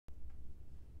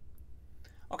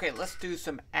Okay, let's do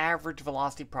some average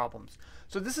velocity problems.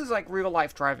 So this is like real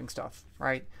life driving stuff,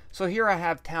 right? So here I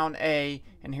have town A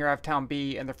and here I have town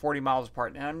B and they're 40 miles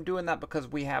apart. And I'm doing that because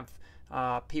we have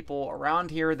people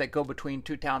around here that go between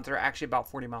two towns that are actually about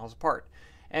 40 miles apart.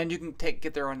 And you can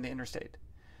get there on the interstate.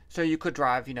 So you could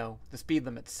drive, the speed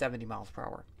limit's 70 miles per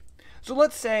hour. So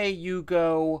let's say you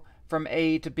go from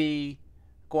A to B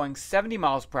going 70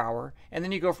 miles per hour, and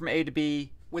then you go from A to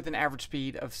B with an average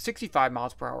speed of 65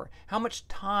 miles per hour. How much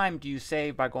time do you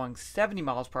save by going 70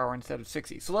 miles per hour instead of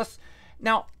 60? So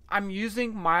now I'm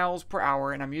using miles per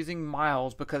hour, and I'm using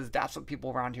miles because that's what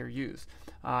people around here use,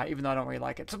 even though I don't really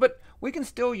like it. But we can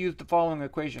still use the following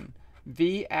equation.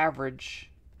 V average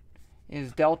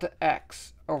is delta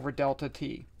x over delta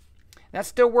t. That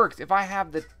still works. If I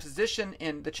have the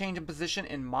change in position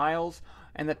in miles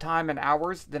and the time in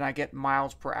hours, then I get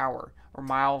miles per hour, or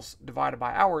miles divided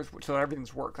by hours, so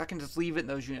everything's works. I can just leave it in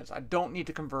those units. I don't need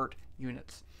to convert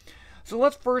units. So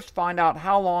let's first find out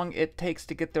how long it takes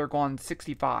to get there going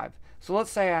 65. So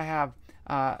let's say I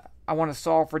want to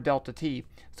solve for delta t.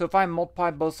 So if I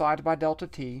multiply both sides by delta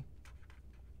t,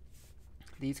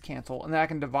 these cancel, and then I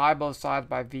can divide both sides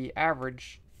by V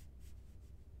average.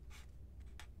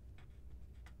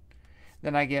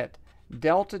 Then I get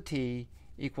delta t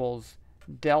equals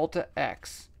delta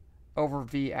x over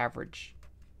V average.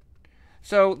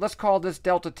 So let's call this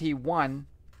delta t1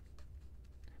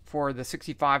 for the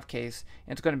 65 case.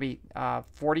 And it's going to be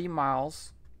 40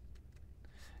 miles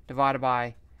divided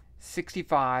by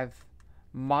 65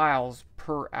 miles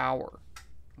per hour.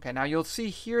 Okay, now you'll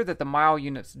see here that the mile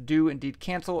units do indeed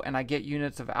cancel, and I get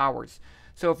units of hours.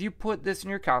 So if you put this in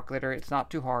your calculator, it's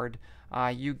not too hard.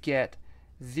 You get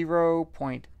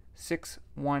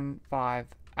 0.615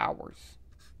 hours.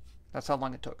 That's how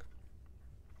long it took.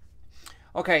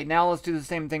 Okay, now let's do the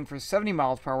same thing for 70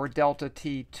 miles per hour. Delta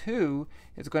T2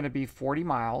 is going to be 40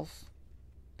 miles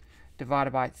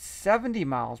divided by 70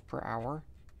 miles per hour,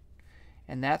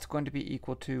 and that's going to be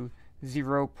equal to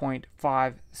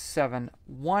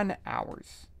 0.571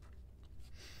 hours.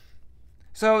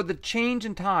 So the change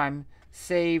in time,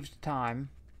 saved time,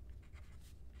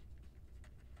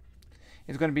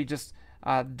 is going to be just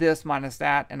this minus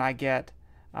that, and I get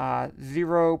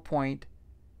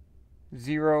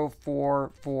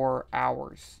 0.044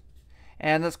 hours.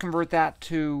 And let's convert that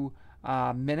to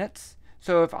minutes.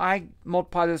 So if I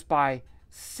multiply this by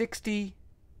 60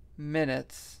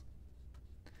 minutes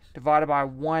divided by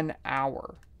 1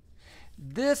 hour,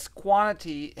 this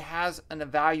quantity has a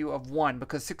value of 1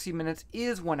 because 60 minutes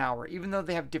is 1 hour, even though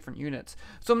they have different units.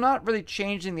 So I'm not really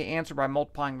changing the answer by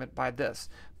multiplying it by this.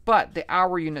 But the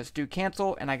hour units do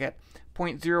cancel, and I get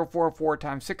 0.044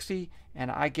 times 60,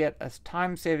 and I get a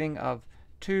time saving of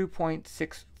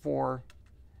 2.64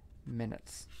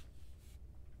 minutes.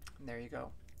 And there you go.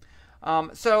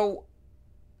 So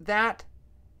that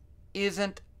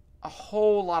isn't a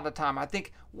whole lot of time. I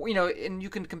think, and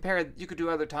you can compare it, you could do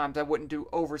other times. I wouldn't do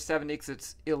over 70 because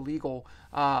it's illegal.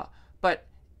 But,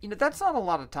 that's not a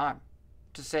lot of time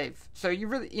to save. So you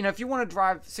really, if you want to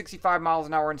drive 65 miles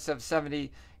an hour instead of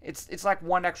 70, it's like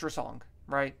one extra song,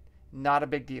 right? Not a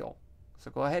big deal. So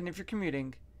go ahead, and if you're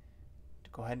commuting,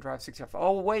 go ahead and drive 65.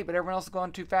 Oh, wait, but everyone else is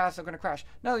going too fast. I'm going to crash.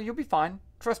 No, you'll be fine.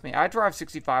 Trust me. I drive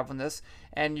 65 on this,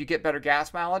 and you get better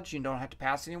gas mileage. You don't have to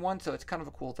pass anyone, so it's kind of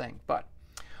a cool thing. But,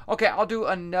 okay, I'll do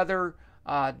another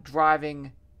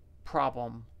driving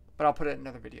problem, but I'll put it in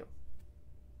another video.